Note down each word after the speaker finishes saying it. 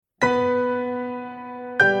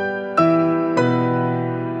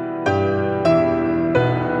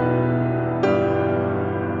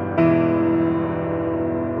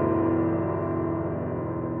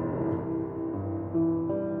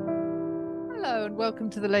Hello and welcome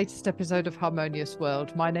to the latest episode of Harmonious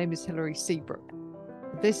World. My name is Hilary Seabrook.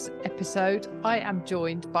 This episode, I am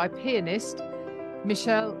joined by pianist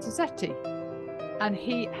Michele Tozzetti, and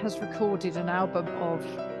he has recorded an album of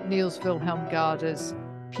Niels Wilhelm Gardner's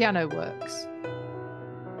piano works.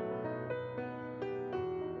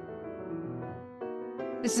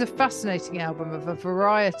 This is a fascinating album of a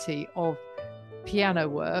variety of piano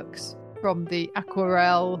works, from the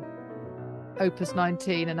Aquarelle Opus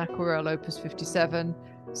 19 and Aquarelle Opus 57,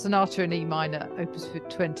 Sonata in E minor Opus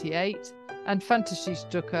 28, and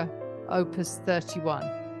Fantasiestücke Opus 31.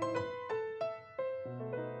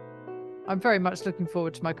 I'm very much looking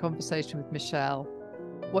forward to my conversation with Michele.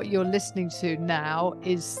 What you're listening to now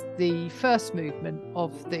is the first movement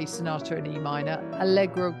of the Sonata in E minor,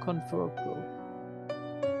 Allegro con fuoco.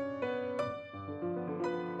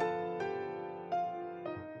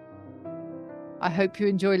 I hope you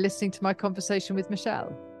enjoy listening to my conversation with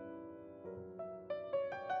Michele.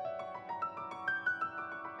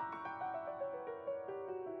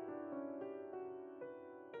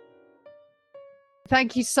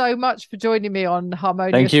 Thank you so much for joining me on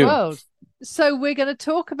Harmonious World. So we're going to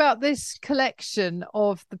talk about this collection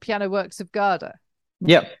of the piano works of Gardner.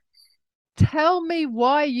 Yeah. Tell me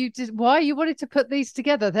why you wanted to put these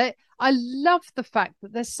together. I love the fact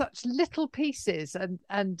that there's such little pieces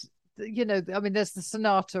and you know, I mean, there's the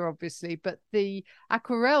sonata, obviously, but the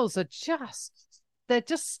aquarelles are they're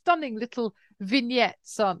just stunning little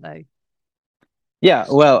vignettes, aren't they? Yeah,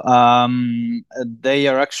 well, they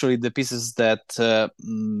are actually the pieces that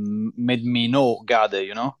made me know Gade,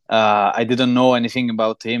 you know. I didn't know anything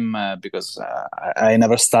about him because I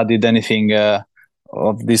never studied anything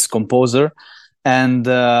of this composer. And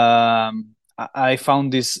I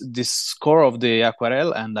found this score of the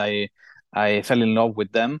Aquarelle, and I fell in love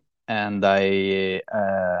with them. And I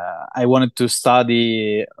wanted to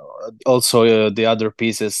study also the other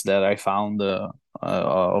pieces that I found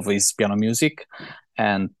of his piano music,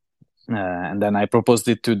 and then I proposed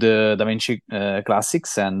it to the Da Vinci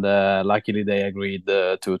Classics, and luckily they agreed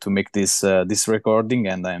to make this recording,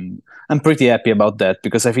 and I'm pretty happy about that,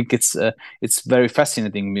 because I think it's very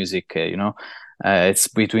fascinating music, you know. It's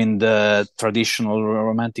between the traditional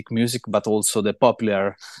romantic music, but also the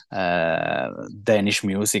popular Danish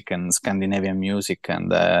music and Scandinavian music.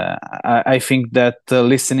 And I think that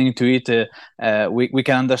listening to it, we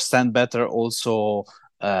can understand better also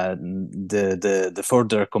the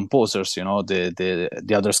further composers, you know,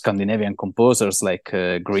 the other Scandinavian composers like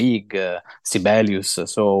Grieg, Sibelius.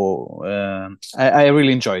 So I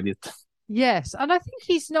really enjoyed it. Yes, and I think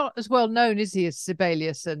he's not as well known, is he, as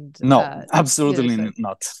Sibelius? And no, absolutely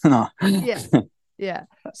not. No. Yeah.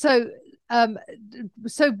 So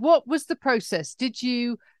what was the process? Did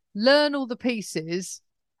you learn all the pieces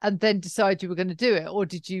and then decide you were going to do it, or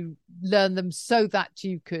did you learn them so that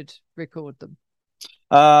you could record them?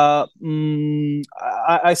 I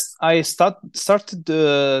started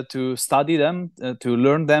to study them, to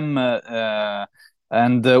learn them,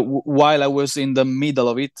 and while I was in the middle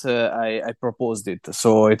of it, I proposed it.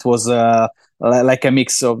 So it was like a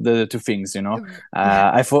mix of the two things, you know.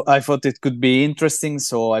 I thought it could be interesting,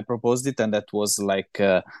 so I proposed it, and that was like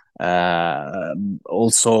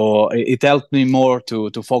also it helped me more to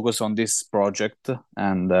focus on this project,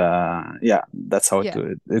 and that's how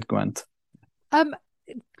it went.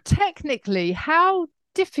 Technically, how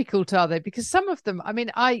difficult are they? Because some of them, I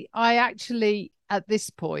mean, I actually at this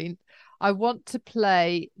point I want to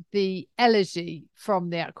play the Elegy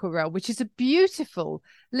from the Aquarelle, which is a beautiful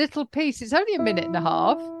little piece. It's only a minute and a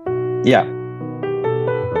half. Yeah.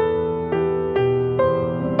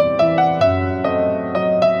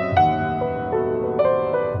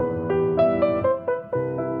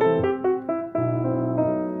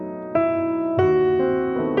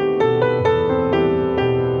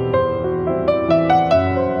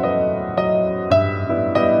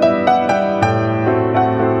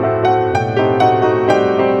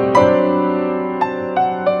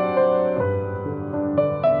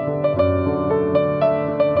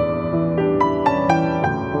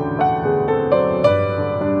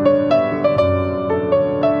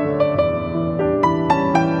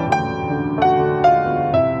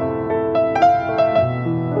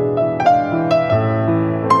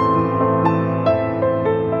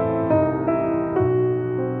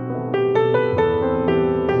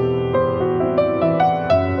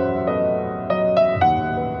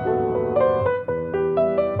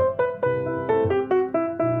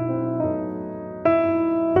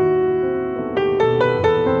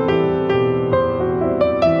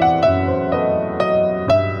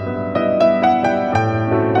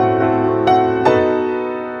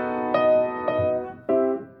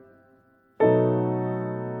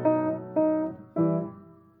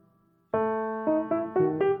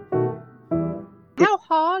 how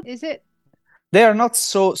hard is it? They are not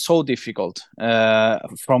so difficult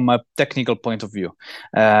from a technical point of view.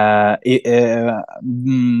 They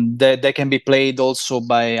can be played also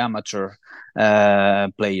by amateur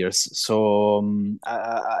players. So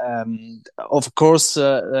of course,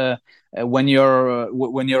 when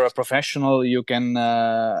you're a professional, you can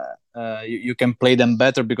play them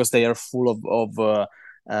better because they are full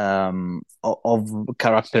of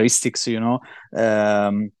characteristics, you know.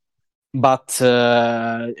 But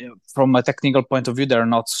from a technical point of view, they're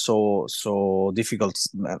not so difficult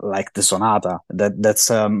like the sonata. That's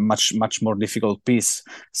a much more difficult piece.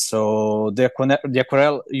 So the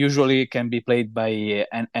aquarelle usually can be played by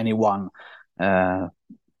anyone. Yeah,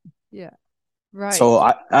 right. So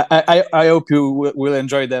I hope you will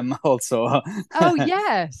enjoy them also. Oh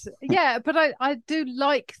yes, yeah, but I do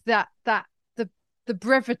like that the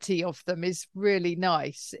brevity of them is really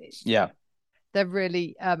nice. Yeah. They're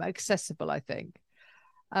really accessible, I think.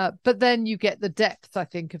 But then you get the depth, I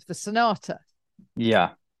think, of the sonata.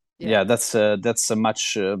 Yeah, that's a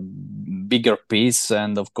much bigger piece,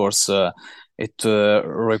 and of course, it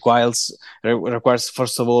requires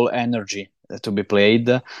first of all energy to be played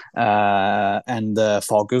and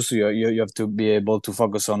focus. You have to be able to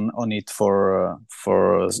focus on it for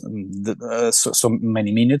so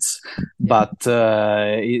many minutes. Yeah. But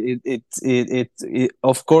it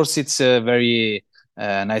of course it's a very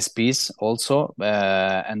nice piece also,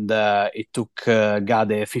 and it took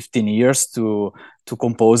Gade 15 years to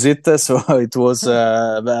compose it. So it was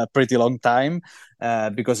a pretty long time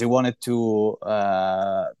because he wanted to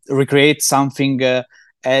recreate something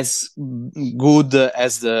as good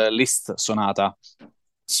as the Liszt sonata.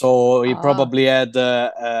 So he probably had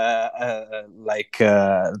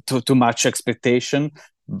too much expectation,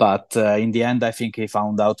 but in the end, I think he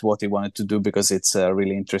found out what he wanted to do because it's a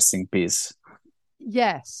really interesting piece.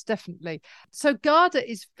 Yes, definitely. So Garda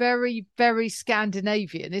is very, very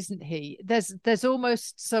Scandinavian, isn't he? There's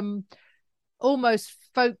almost some almost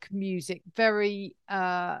folk music, very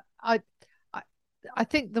I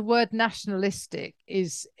think the word nationalistic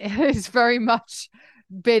is very much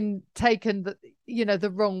been taken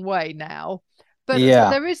the wrong way now. But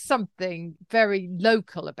Yeah. there is something very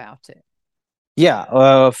local about it.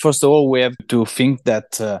 Yeah, first of all, we have to think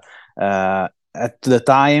that at the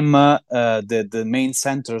time, the main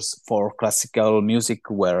centers for classical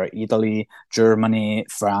music were Italy, Germany,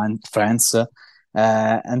 France.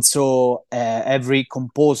 And so every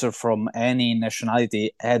composer from any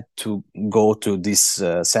nationality had to go to these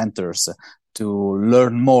centers to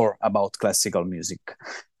learn more about classical music.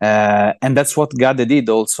 And that's what Gade did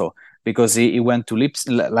also, because he went to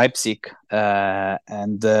Leipzig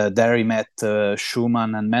and there he met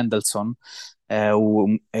Schumann and Mendelssohn,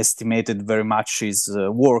 who estimated very much his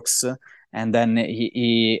works. And then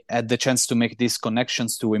he had the chance to make these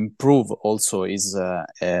connections to improve also his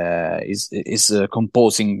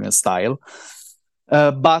composing style.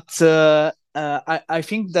 But I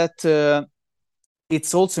think that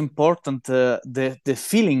it's also important the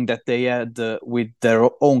feeling that they had with their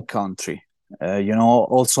own country.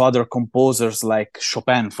 Also other composers like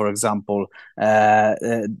Chopin, for example,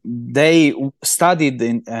 they studied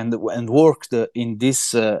and worked in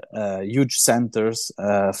these huge centers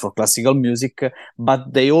for classical music,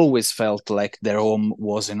 but they always felt like their home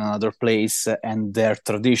was in another place and their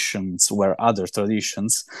traditions were other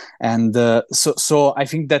traditions. And so I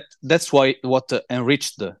think that's what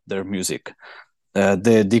enriched their music.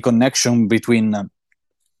 The connection between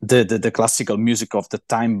the classical music of the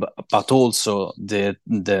time, but also the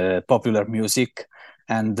popular music,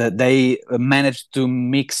 and they managed to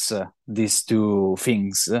mix these two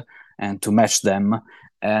things and to match them,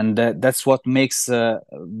 and that's what makes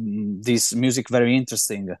this music very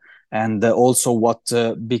interesting, and also what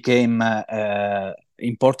became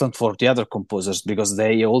important for the other composers because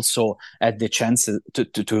they also had the chance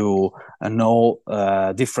to know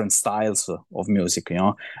different styles of music.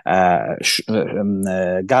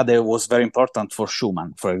 Gade was very important for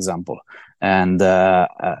Schumann, for example, and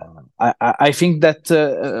I think that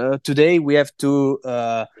today we have to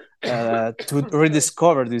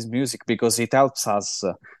rediscover this music because it helps us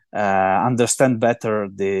understand better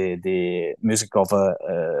the music of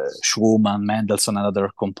Schumann, Mendelssohn, and other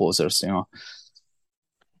composers.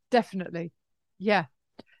 Definitely. Yeah.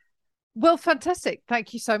 Well, fantastic.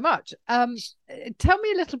 Thank you so much. Tell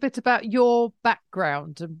me a little bit about your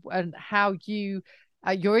background and how your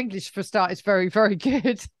English for a start is very, very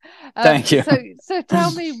good. Thank you. So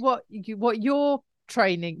tell me what your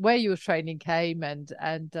training, where your training came, and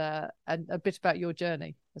a bit about your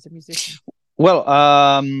journey as a musician. Well,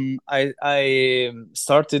 I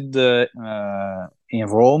started in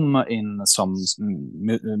Rome in some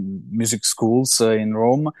music schools in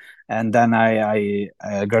Rome, and then I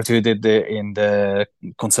graduated in the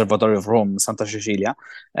Conservatory of Rome, Santa Cecilia,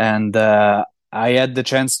 and I had the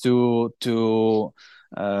chance to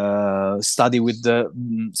study with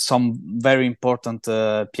some very important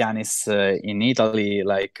pianists in Italy,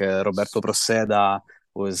 like Roberto Proceda,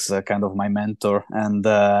 who was kind of my mentor, and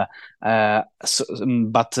but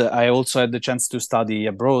I also had the chance to study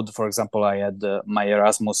abroad. For example, I had my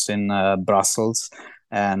Erasmus in Brussels,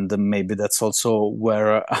 and maybe that's also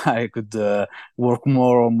where I could work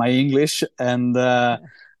more on my English. And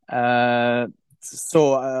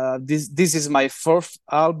so this is my fourth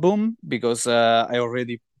album, because I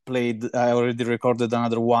already recorded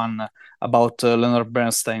another one about Leonard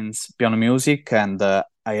Bernstein's piano music, and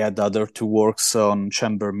I had other two works on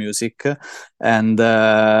chamber music, and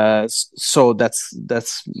so that's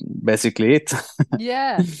basically it.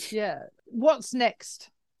 Yeah. What's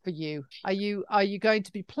next for you? Are you going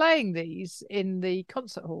to be playing these in the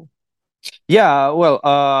concert hall? Yeah, well,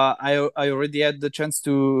 I already had the chance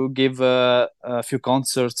to give a few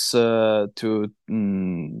concerts to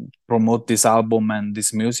promote this album and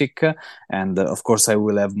this music, and of course I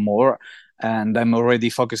will have more. And I'm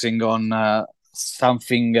already focusing on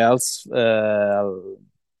something else.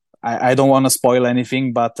 I don't want to spoil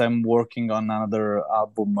anything, but I'm working on another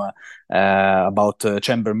album about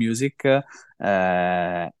chamber music,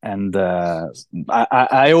 and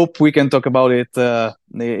I hope we can talk about it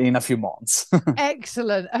in a few months.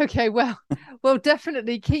 Excellent. Okay, well,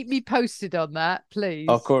 definitely keep me posted on that, please.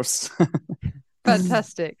 Of course.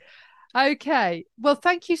 Fantastic. Okay, well,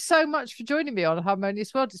 thank you so much for joining me on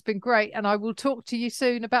Harmonious World. It's been great, and I will talk to you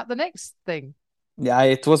soon about the next thing. Yeah,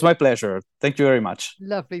 it was my pleasure. Thank you very much.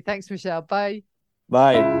 Lovely. Thanks, Michele. Bye.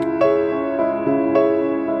 Bye.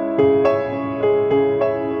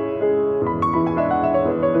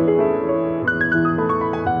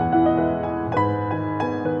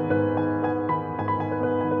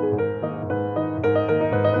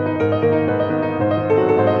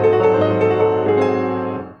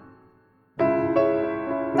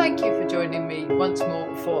 Thank you for joining me once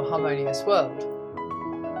more for Harmonious World.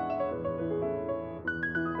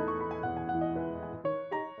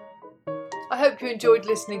 I hope you enjoyed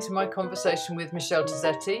listening to my conversation with Michele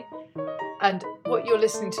Tozzetti. And what you're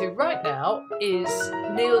listening to right now is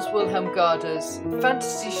Niels Wilhelm Gardner's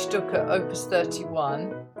Fantasy Stucke Opus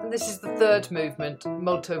 31. And this is the third movement,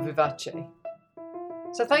 Molto Vivace.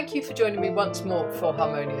 So thank you for joining me once more for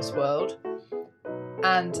Harmonious World.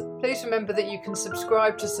 And please remember that you can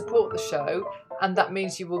subscribe to support the show, and that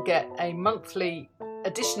means you will get a monthly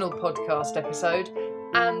additional podcast episode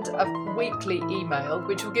and a weekly email,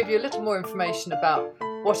 which will give you a little more information about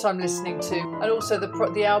what I'm listening to, and also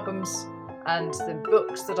the albums and the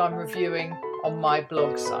books that I'm reviewing on my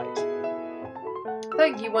blog site.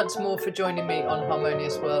 Thank you once more for joining me on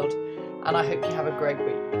Harmonious World, and I hope you have a great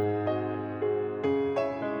week.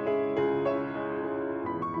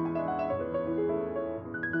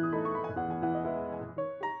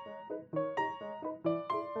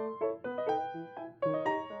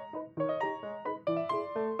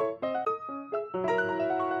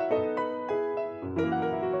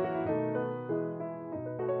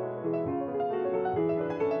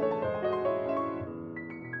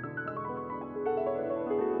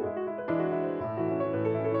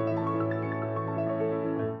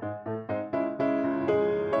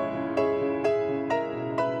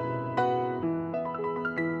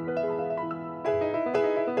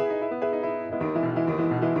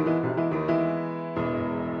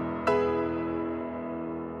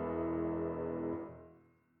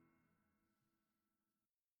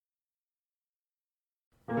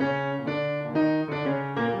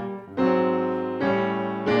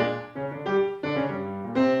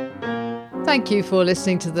 Thank you for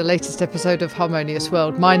listening to the latest episode of Harmonious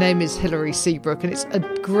World. My name is Hilary Seabrook, and it's a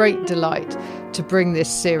great delight to bring this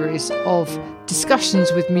series of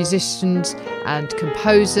discussions with musicians and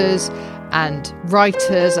composers and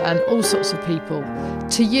writers and all sorts of people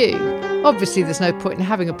to you. Obviously, there's no point in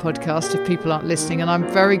having a podcast if people aren't listening, and I'm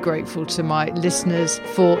very grateful to my listeners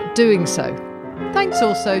for doing so. Thanks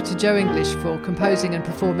also to Joe English for composing and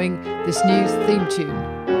performing this new theme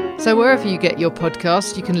tune. So wherever you get your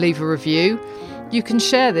podcast, you can leave a review. You can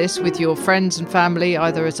share this with your friends and family,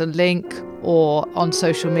 either as a link or on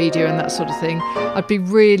social media and that sort of thing. I'd be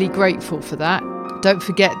really grateful for that. Don't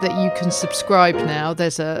forget that you can subscribe now.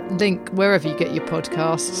 There's a link wherever you get your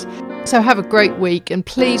podcasts. So have a great week, and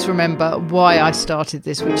please remember why I started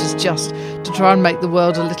this, which is just to try and make the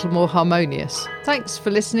world a little more harmonious. Thanks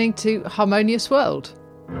for listening to Harmonious World.